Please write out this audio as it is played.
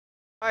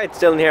Hi, it's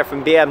Dylan here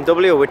from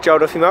BMW with Joe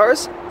Duffy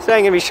Motors. Today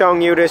I'm going to be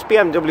showing you this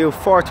BMW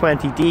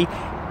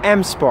 420d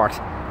M Sport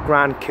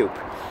Gran Coupe.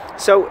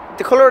 So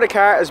the colour of the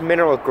car is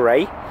mineral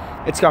grey.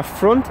 It's got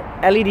front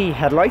LED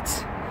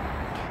headlights.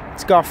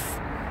 It's got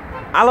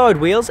alloyed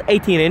wheels,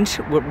 18-inch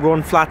with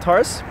run flat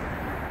tyres.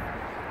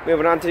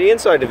 Moving on to the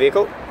inside of the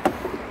vehicle.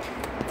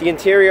 The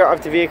interior of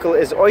the vehicle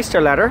is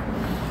oyster leather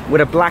with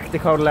a black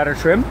Dakota leather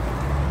trim.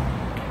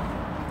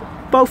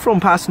 Both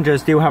front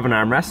passengers do have an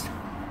armrest.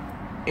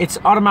 It's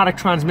automatic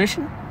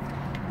transmission.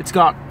 It's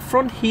got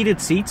front heated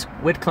seats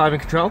with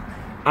climate control,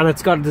 and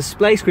it's got a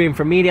display screen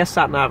for media,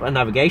 sat nav and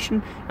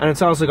navigation, and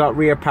it's also got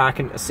rear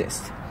parking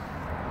assist.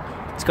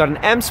 It's got an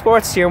M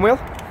Sport steering wheel,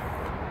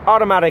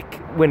 automatic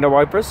window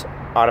wipers,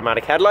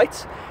 automatic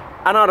headlights,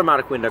 and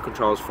automatic window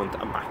controls front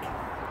and back.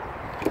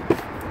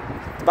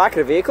 The back of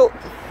the vehicle,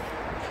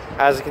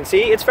 as you can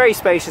see, it's very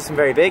spacious and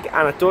very big,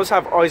 and it does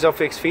have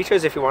ISOFIX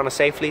features if you want to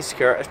safely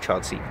secure a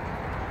child seat.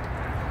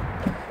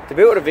 The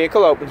boot of the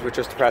vehicle opens with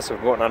just the press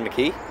of a button on the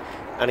key,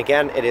 and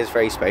again it is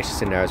very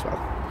spacious in there as well.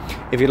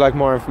 If you'd like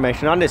more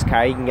information on this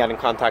car, you can get in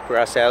contact with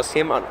our sales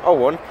team on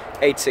 01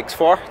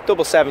 864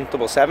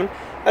 7777.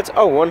 That's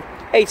 01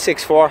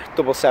 864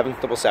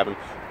 7777.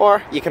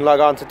 Or you can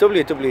log on to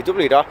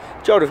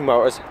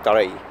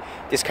www.joeduffymotors.ie.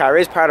 This car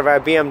is part of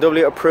our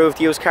BMW approved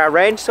used car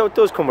range, so it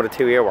does come with a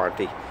 2-year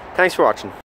warranty. Thanks for watching.